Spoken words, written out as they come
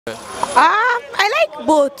I like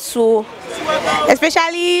both, so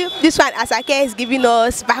especially this one Asake is giving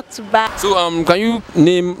us back to back. So can you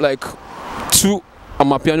name like two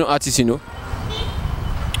Amapino artists you know?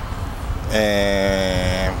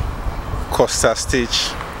 Costa Stage.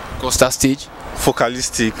 Costa Stage.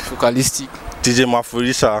 Focalistic. Focalistic. DJ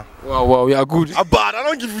Mafurisha. Wow, we are good. I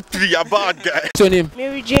don't give you three, a bad guy. What's your name?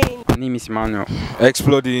 Mary Jane. My name is Emmanuel.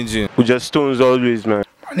 Explode the engine. We just stones always, man.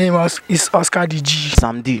 My name is Oscar DG.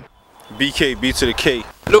 Sam D. BK, B to the K.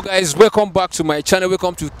 Hello guys, welcome back to my channel.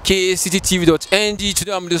 Welcome to kcitytvmedia.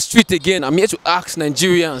 Today I'm in the street again. I'm here to ask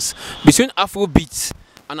Nigerians between Afrobeat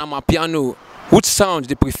and Amapino, which sound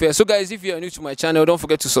they prefer. So guys, if you are new to my channel, don't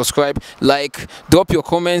forget to subscribe, like, drop your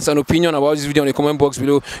comments and opinion about this video in the comment box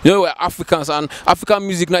below. You know we're Africans and African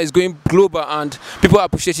music now is going global and people are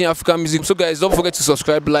appreciating African music. So guys, don't forget to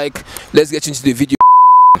subscribe, like, let's get into the video.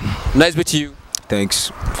 Nice meeting you.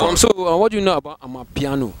 Thanks. So what do you know about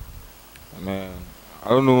Amapino? Man, I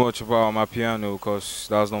don't know much about Amapino because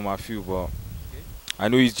that's not my field, but I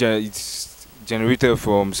know it's generated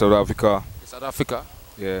from South Africa. South Africa?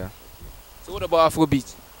 Yeah. So what about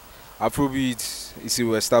Afrobeat? Afrobeat is a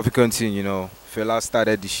West African thing, you know. Fela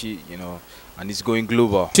started the shit, you know, and it's going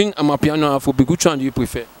global. Between Amapino and Afrobeat, which one do you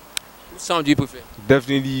prefer? Which sound do you prefer?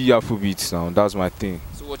 Definitely Afrobeat sound, that's my thing.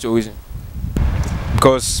 So what's your reason?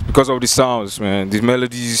 Because of the sounds, man, the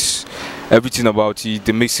melodies, everything about it,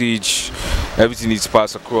 the message, everything is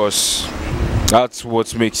passed across. That's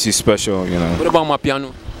what makes it special, you know. What about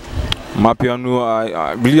Amapino? Amapino,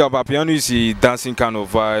 I believe Amapino is a dancing kind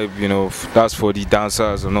of vibe, you know. That's for the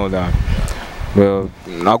dancers and all that. Well,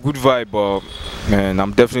 a good vibe, but man,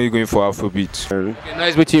 I'm definitely going for Afrobeat. Okay,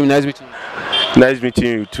 nice meeting you. Nice meeting you. Nice meeting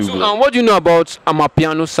you too, So, bro. what do you know about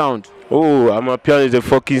Amapino sound? Oh, Amapino is a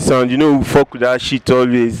fucking sound. You know, we fuck with that shit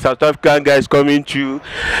always. South African guys coming through.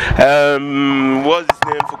 What's his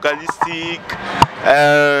name? Focalistic.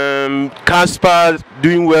 Casper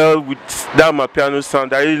doing well with that Amapino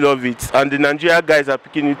sound. I really love it. And the Nigeria guys are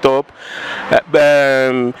picking it up.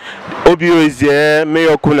 Obio is there.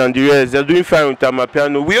 Mayor Kun and the rest. They're doing fine with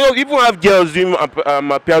Amapino. We even have girls doing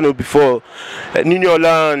Amapino before.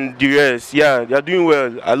 Niniola and the rest. Yeah, they're doing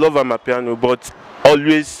well. I love Amapino, but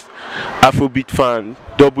always Afrobeat fan,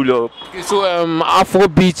 double up. Okay, so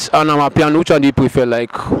Afrobeat and Amapino, which one do you prefer?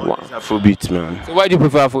 Like, Afrobeat, man. So why do you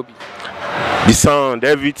prefer Afrobeat? The sound,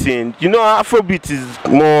 everything. You know, Afrobeat is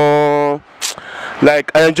more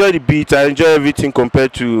like I enjoy the beat. I enjoy everything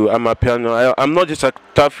compared to Amapino. I'm not just South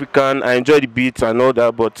African. I enjoy the beat and all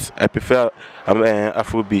that, but I prefer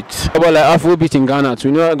Afrobeat. How about like Afrobeat in Ghana? So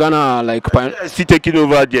you know Ghana like still taking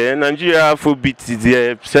over there. Nigeria Afrobeat is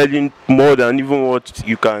there, selling more than even what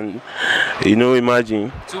you can, you know,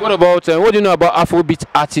 imagine. So what about what do you know about Afrobeat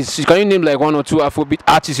artists? Can you name like one or two Afrobeat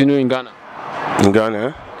artists you know in Ghana? In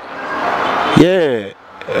Ghana? Yeah.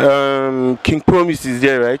 King Promise is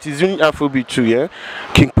there, right? He's doing Afrobeat too, yeah.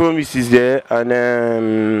 King Promise is there,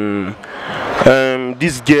 and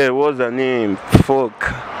this girl, what's her name?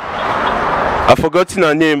 Fuck, I've forgotten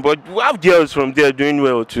her name, but we have girls from there doing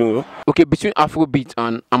well too. Okay, between Afrobeat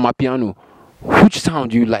and Amapino, which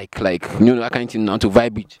sound do you like? Like, you know, that kind of thing now to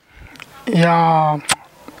vibe it. Yeah,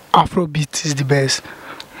 Afrobeat is the best.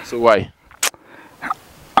 So why?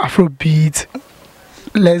 Afrobeat.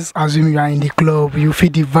 Let's assume you are in the club, you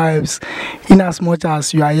feel the vibes. In as much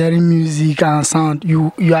as you are hearing music and sound,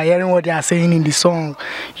 you are hearing what they are saying in the song.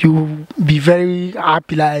 You be very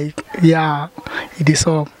happy, like, yeah, it is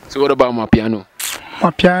all. So what about Amapino?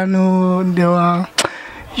 Amapino,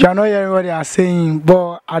 you are not hearing what they are saying,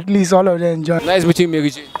 but at least all of them enjoy. Nice meeting you, Mary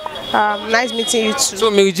Jane. Nice meeting you too.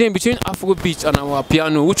 So Mary Jane, between Afrobeat and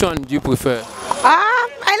Amapino, which one do you prefer?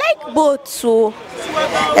 I like both, so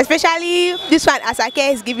especially this one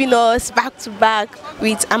Asake is giving us back to back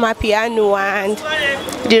with Amapino and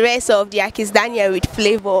the rest of the Akis Daniel with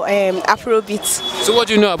flavor Afrobeat. So what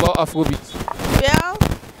do you know about Afrobeat? Well,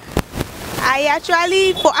 I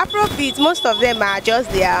actually, for Afrobeat, most of them are just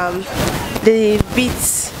the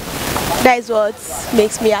beats. That is what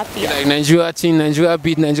makes me happy. Like Nigeria thing, Nigeria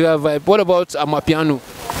beat, Nigeria vibe. What about Amapino?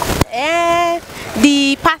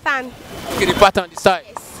 The pattern. Okay, the pattern, the style.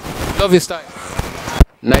 Yes. Love your style.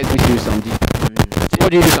 Nice meeting you, Sam D. What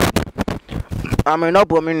do you do, Sam? I'm an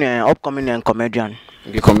upcoming comedian.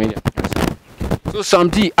 Okay, comedian. So Sam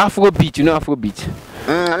D, Afrobeat, you know Afrobeat?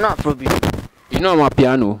 I'm not Afrobeat. You know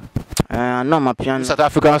Amapino? I know Amapino. South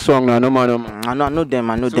African song now, no man. I know them,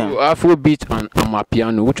 So Afrobeat and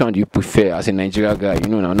Amapino, which one do you prefer as a Nigeria guy, you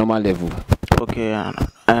know, now normal level? Okay, and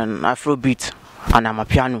Afrobeat and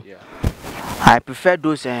Amapino. Yeah. I prefer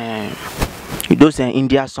those those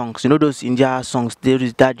India songs. You know those India songs. There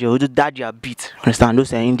is that beat. Understand?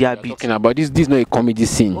 Those India beats. Talking about this is not a comedy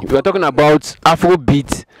scene. We are talking about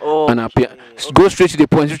Afrobeat and Amapiano. Go straight to the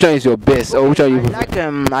point. Which one is your best, or which are you?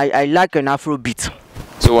 I like an Afrobeat.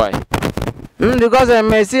 So why? Because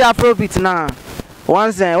I see Afrobeat now.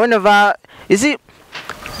 Once whenever you see,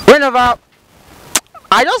 whenever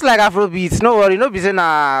I just like Afrobeat. No worry, no be saying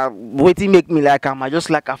waiting make me like I just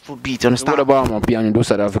like Afrobeat. Understand? So what about Amapiano? Those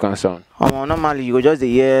South African sound. Normally you go just the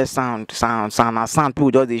hear sound.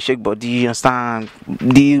 People just they shake body. Understand?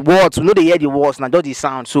 The words, you know they hear the words, not just the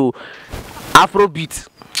sound. So Afrobeat,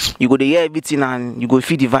 you go to hear everything and you go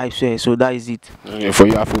feel the vibes. Yeah, so that is it. Yeah, for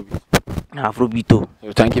you, Afrobeat. Afrobeat too.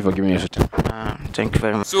 So thank you for giving me your time. Thank you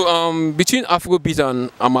very much. So between Afrobeat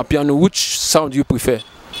and Amapiano, which sound do you prefer?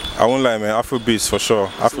 I won't lie, man. Afrobeats for sure.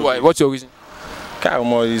 So why? What's your reason?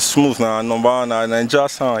 It's smooth now. Number one, Nigeria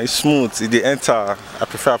sound. It's smooth. They enter. I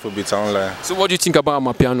prefer Afrobeats. I won't lie. So what do you think about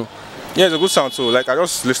Amapiano? Yeah, it's a good sound too. Like I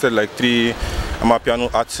just listed like 3 Amapiano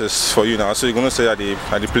artists for you now. So you're gonna say that they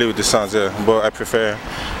play with the sounds, yeah. But I prefer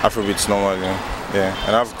Afrobeats normally. Yeah.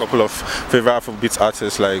 And I have a couple of favorite Afrobeats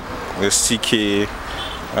artists like there's CK,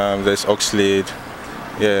 there's Oxlade.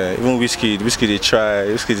 Yeah, even Whiskey they try.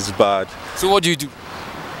 Whiskey is bad. So what do you do?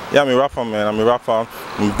 Yeah, I'm a rapper, man. I'm a rapper.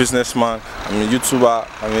 I'm a businessman. I'm a YouTuber.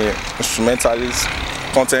 I'm a instrumentalist,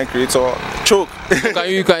 content creator. Choke.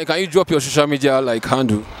 Can you drop your social media like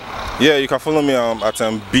handle? Yeah, you can follow me at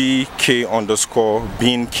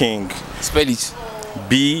BK_Bean King. Spell it.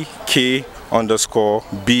 BK_BEENKING.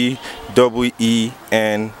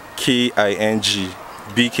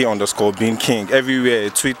 BK_Bean King. Everywhere.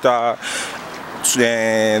 Twitter.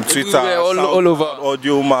 All over.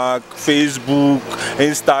 Audio Mac, Facebook,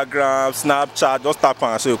 Instagram, Snapchat. Just tap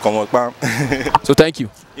on so you come up. Bam. So thank you.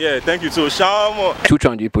 Yeah, thank you too. Shamo. Which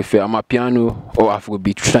one do you prefer, Amapiano or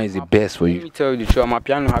Afrobeat? Which one is the best for Let you? me tell you the truth,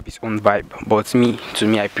 Amapino have its own vibe, but to me,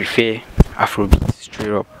 I prefer Afrobeat straight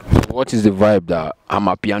up. What is the vibe that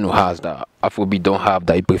Amapiano has that Afrobeat don't have,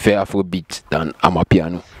 that you prefer Afrobeat than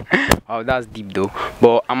Amapiano? Oh, that's deep though.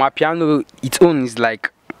 But Amapino, its own is like,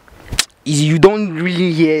 you don't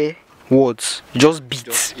really hear words, just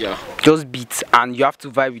beats. Just beats, and you have to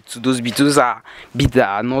vibe to those beats. Those are beats that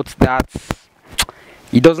are not that.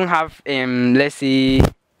 It doesn't have let's say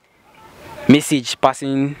message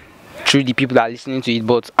passing through the people that are listening to it.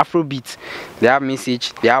 But Afrobeat, they have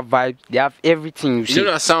message, they have vibe, they have everything. You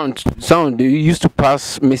know that sound they used to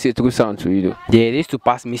pass message through sound to you though. Yeah, they used to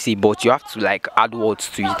pass message, but you have to like add words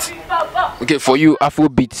to it. Okay, for you,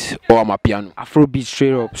 Afrobeat or Amapiano? Afrobeat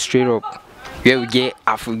straight up. Where we get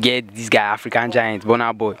this guy African Giant,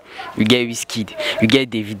 Burna Boy, we get Wizkid, we get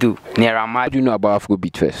Davido, Naira. What do you know about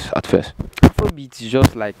Afrobeat at first? Afrobeat is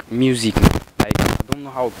just like music. Like I don't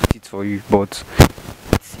know how to put it for you, but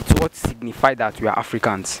it's what signifies that we are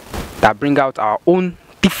Africans, that bring out our own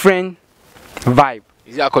different vibe.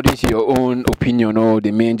 Is it according to your own opinion or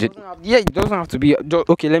the main? Yeah, it doesn't have to be.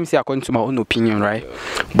 Okay, let me say according to my own opinion, right?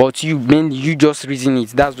 But you just reason it.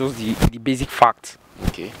 That's just the basic fact.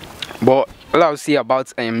 Okay. But all I'll say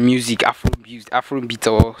about music, Afrobeat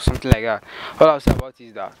or something like that, all I'll say about it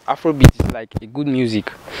is that Afrobeat is like a good music.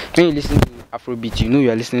 When you listen to Afrobeat, you know you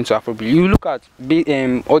are listening to Afrobeat. You look at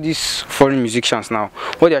all these foreign musicians now,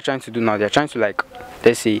 what they are trying to do now, they are trying to like,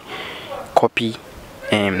 let's say, copy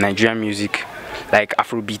Nigerian music, like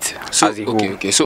Afrobeat as a whole. Okay. So